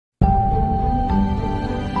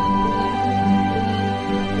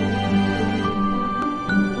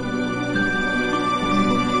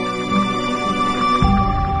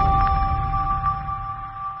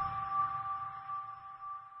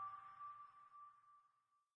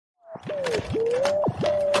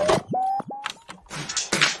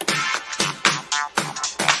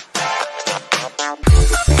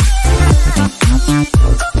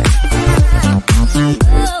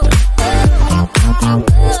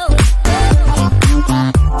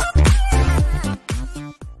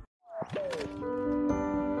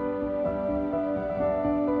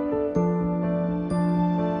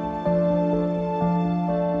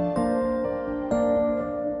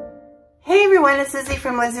It's Lizzie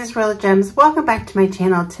from Lizzie's World of Gems. Welcome back to my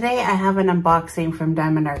channel. Today I have an unboxing from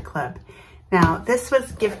Diamond Art Club. Now this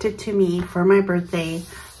was gifted to me for my birthday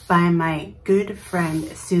by my good friend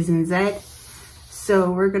Susan Zed.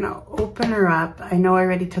 So we're gonna open her up. I know I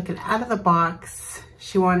already took it out of the box.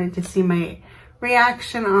 She wanted to see my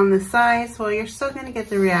reaction on the size. Well, you're still gonna get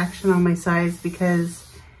the reaction on my size because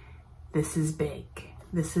this is big.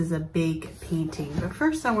 This is a big painting. But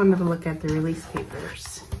first I wanted to look at the release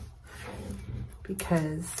papers,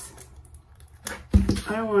 because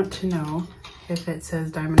I want to know if it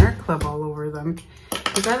says Diamond Art Club all over them.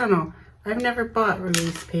 Because I don't know, I've never bought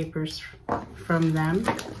release papers from them.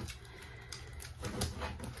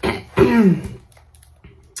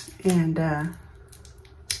 And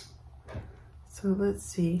so let's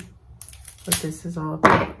see what this is all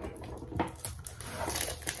about.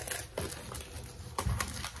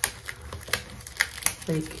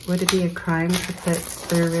 Like, would it be a crime to put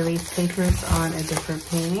their release papers on a different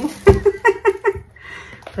painting?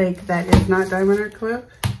 Like, that is not Diamond Art Club?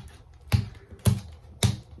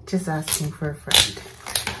 Just asking for a friend.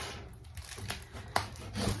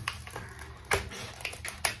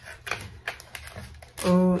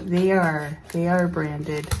 Oh, they are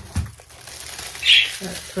branded.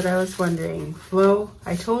 That's what I was wondering. Flo,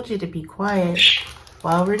 I told you to be quiet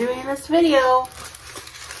while we're doing this video.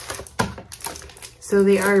 So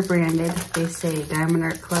they are branded. They say Diamond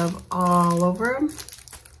Art Club all over them.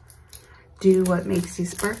 Do what makes you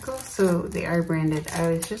sparkle. So they are branded. I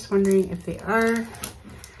was just wondering if they are.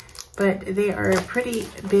 But they are a pretty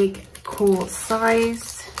big, cool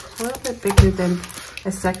size. A little bit bigger than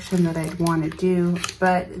a section that I'd want to do.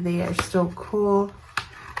 But they are still cool.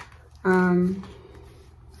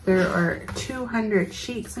 There are 200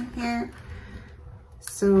 sheets in here.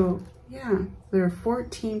 So yeah, they're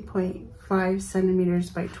 14.5 centimeters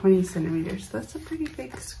by 20 centimeters. That's a pretty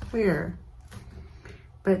big square.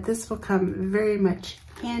 But this will come very much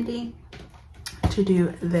handy to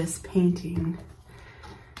do this painting.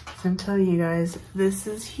 So I'm telling you guys, this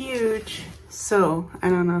is huge. So I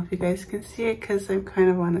don't know if you guys can see it because I'm kind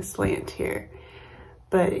of on a slant here.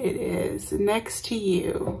 But it is Next to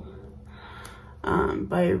You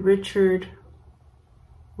by Richard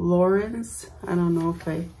Lorenz. I don't know if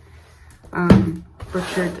I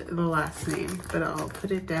butchered the last name, but I'll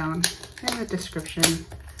put it down in the description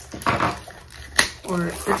or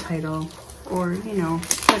the title, or you know,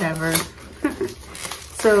 whatever.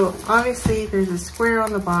 So obviously there's a square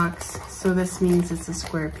on the box, so this means it's a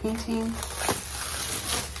square painting,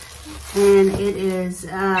 and it is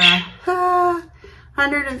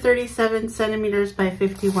 137 centimeters by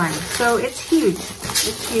 51. So it's huge.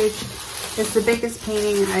 It's huge. It's the biggest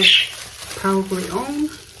painting I've probably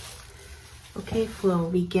owned. Okay, Flo,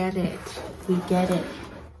 we get it. We get it.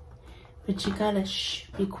 But you gotta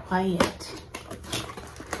be quiet.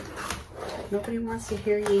 Nobody wants to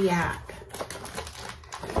hear you yap.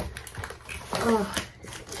 Oh,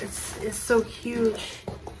 it's so huge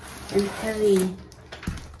and heavy.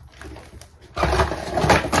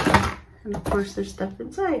 And of course, there's stuff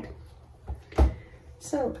inside.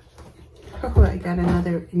 So, oh, I got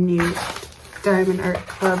another new Diamond Art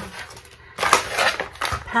Club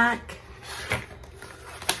pack.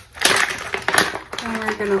 And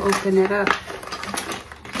we're gonna open it up.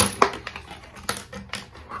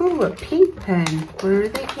 Ooh, a pink pen. Were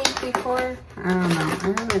they pink before? I don't know.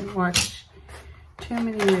 I haven't watched too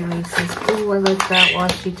many releases. Ooh, I like that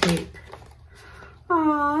washi tape.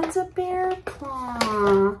 Aw, it's a bear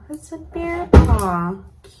claw. It's a bear claw.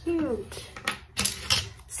 Cute.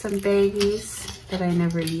 Some baggies that I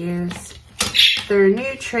never use. They're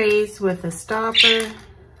new trays with a stopper.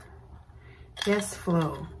 Yes,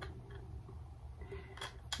 Flo.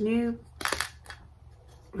 New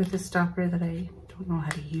with a stopper that I don't know how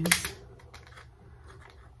to use.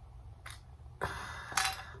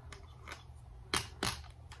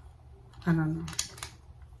 I don't know.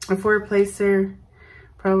 A 4-placer,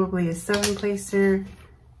 probably a 7-placer.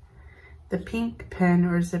 The pink pen,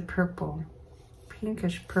 or is it purple?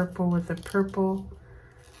 Pinkish purple with a purple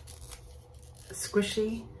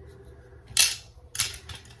squishy.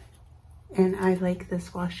 And I like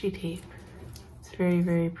this washi tape. It's very,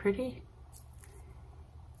 very pretty.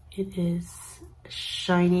 It is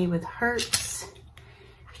shiny with hearts.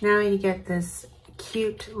 Now you get this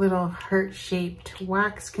cute little heart-shaped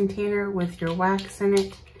wax container with your wax in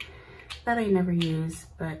it that I never use,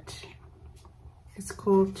 but it's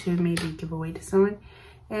cool to maybe give away to someone.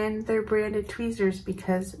 And they're branded tweezers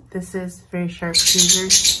because this is very sharp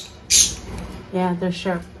tweezers. Yeah, they're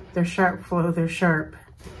sharp. They're sharp, Flo. They're sharp.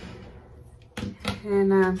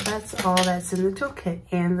 And that's all that's in the toolkit.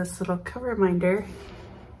 And this little cover reminder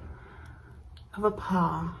of a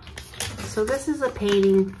paw. So this is a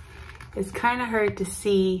painting. It's kind of hard to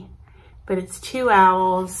see, but it's 2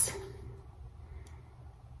 owls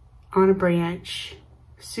on a branch.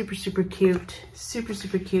 Super, super cute. Super,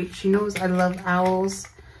 super cute. She knows I love owls.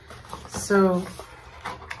 So,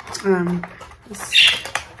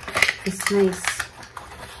 it's nice.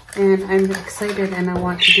 And I'm excited and I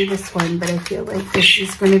want to do this one, but I feel like this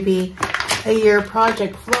is going to be a year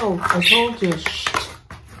project. Flo, I told you. Shh.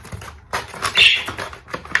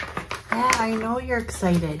 Yeah, I know you're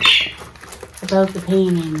excited about the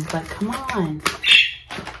painting, but come on.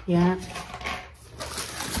 Yeah.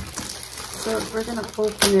 So we're going to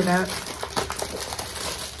open it up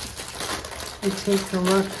and take a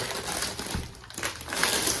look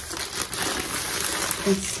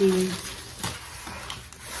and see.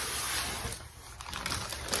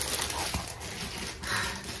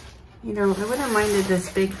 You know, I wouldn't mind it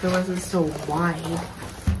this big if it wasn't so wide.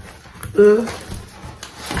 Ugh.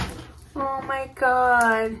 Oh my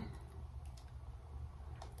God.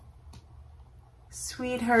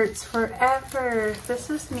 Sweethearts forever. This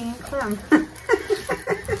is me and Clem.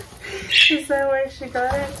 Is that why she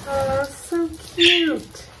got it? Oh, so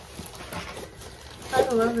cute. I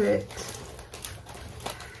love it.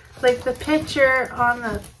 Like the picture on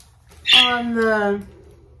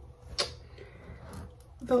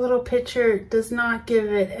the little picture does not give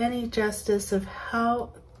it any justice of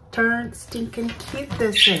how darn stinking cute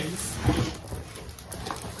this is.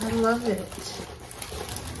 I love it.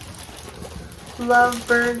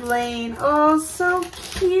 Lovebird Lane. Oh, so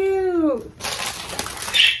cute.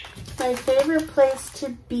 My favorite place to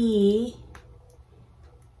be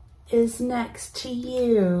is next to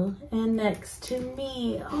you and next to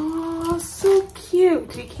me. Oh, so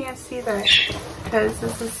cute. You can't see that because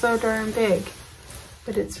this is so darn big.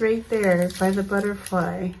 But it's right there by the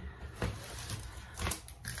butterfly.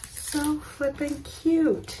 So flippin'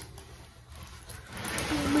 cute.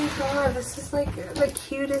 Oh my God, this is like the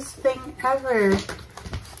cutest thing ever.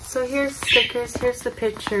 So here's stickers, here's the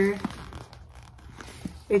picture.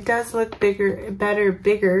 It does look bigger,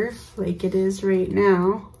 bigger, like it is right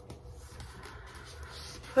now.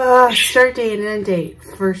 Start date and end date,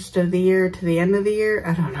 1st of the year to the end of the year.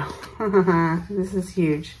 I don't know. This is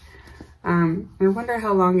huge. I wonder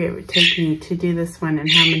how long it would take me to do this one and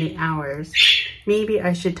how many hours. Maybe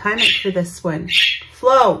I should time it for this one.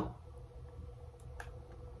 Flo!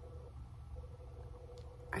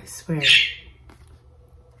 I swear.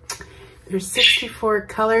 There's 64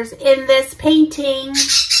 colors in this painting.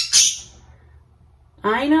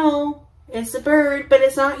 I know. It's a bird, but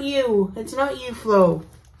it's not you. It's not you, Flo.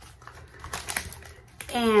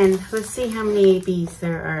 And let's see how many ABs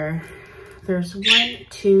there are. There's 1,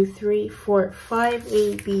 2, 3, 4, 5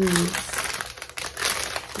 ABs.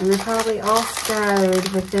 And they're probably all scattered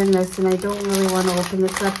within this, and I don't really want to open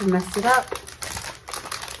this up and mess it up.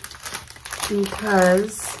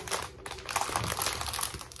 Because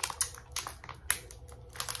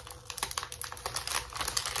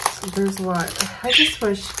there's a lot. I just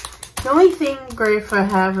wish, the only thing grief I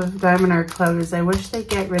have of Diamond Art Club is I wish they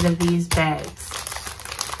get rid of these bags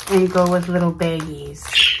and go with little baggies.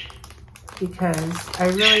 Because I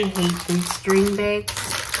really hate these string bags.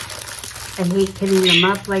 I hate pinning them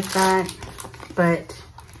up like that, but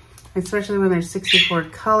especially when there's 64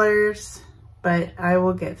 colors, but I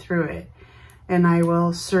will get through it and I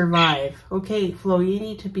will survive. Okay, Flo, you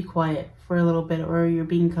need to be quiet for a little bit or you're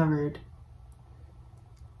being covered.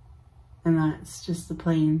 And that's just the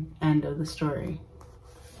plain end of the story.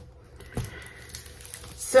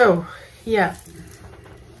 So, yeah.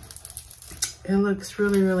 It looks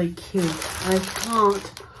really, really cute. I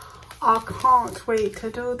can't wait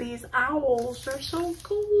to do these owls. They're so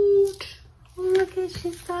cute. Oh, look at,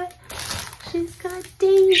 she's got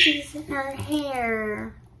daisies in her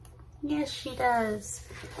hair. Yes, she does.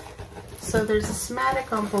 So there's a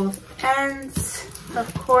schematic on both ends.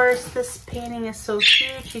 Of course, this painting is so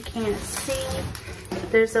huge you can't see.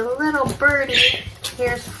 There's a little birdie.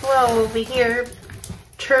 Here's Flo over here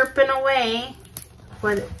chirping away.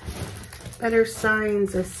 What better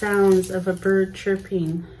signs of sounds of a bird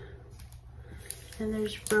chirping? And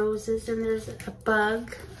there's roses and there's a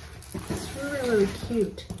bug. It's really, really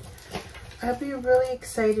cute. I'll be really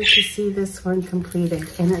excited to see this one completed,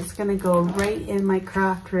 and it's gonna go right in my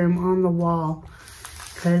craft room on the wall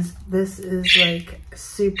because this is like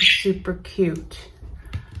super, super cute.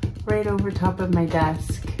 Right over top of my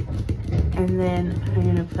desk. And then I'm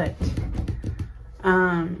gonna put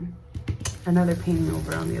another painting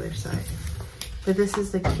over on the other side. But this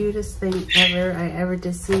is the cutest thing ever I ever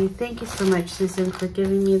did see. Thank you so much, Susan, for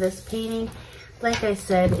giving me this painting. Like I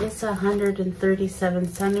said, it's 137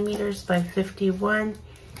 centimeters by 51.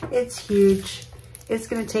 It's huge. It's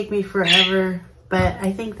gonna take me forever, but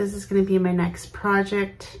I think this is gonna be my next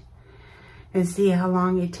project and see how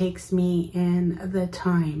long it takes me in the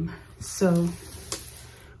time. So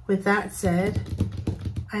with that said,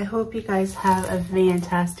 I hope you guys have a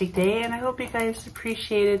fantastic day, and I hope you guys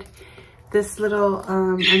appreciated this little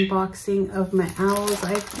unboxing of my owls.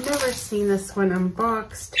 I've never seen this one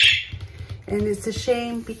unboxed, and it's a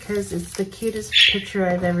shame because it's the cutest picture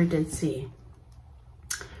I've ever did see.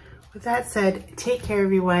 With that said, take care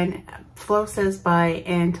everyone. Flo says bye,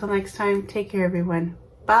 and until next time, take care everyone.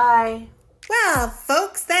 Bye. Well,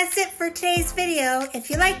 folks, that's it for today's video. If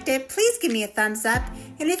you liked it, please give me a thumbs up.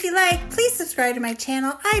 And if you like, please subscribe to my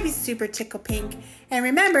channel. I'd be super tickle pink. And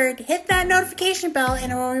remember to hit that notification bell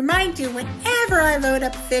and it will remind you whenever I load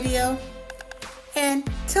up a video. And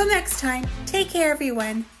till next time, take care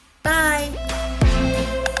everyone. Bye.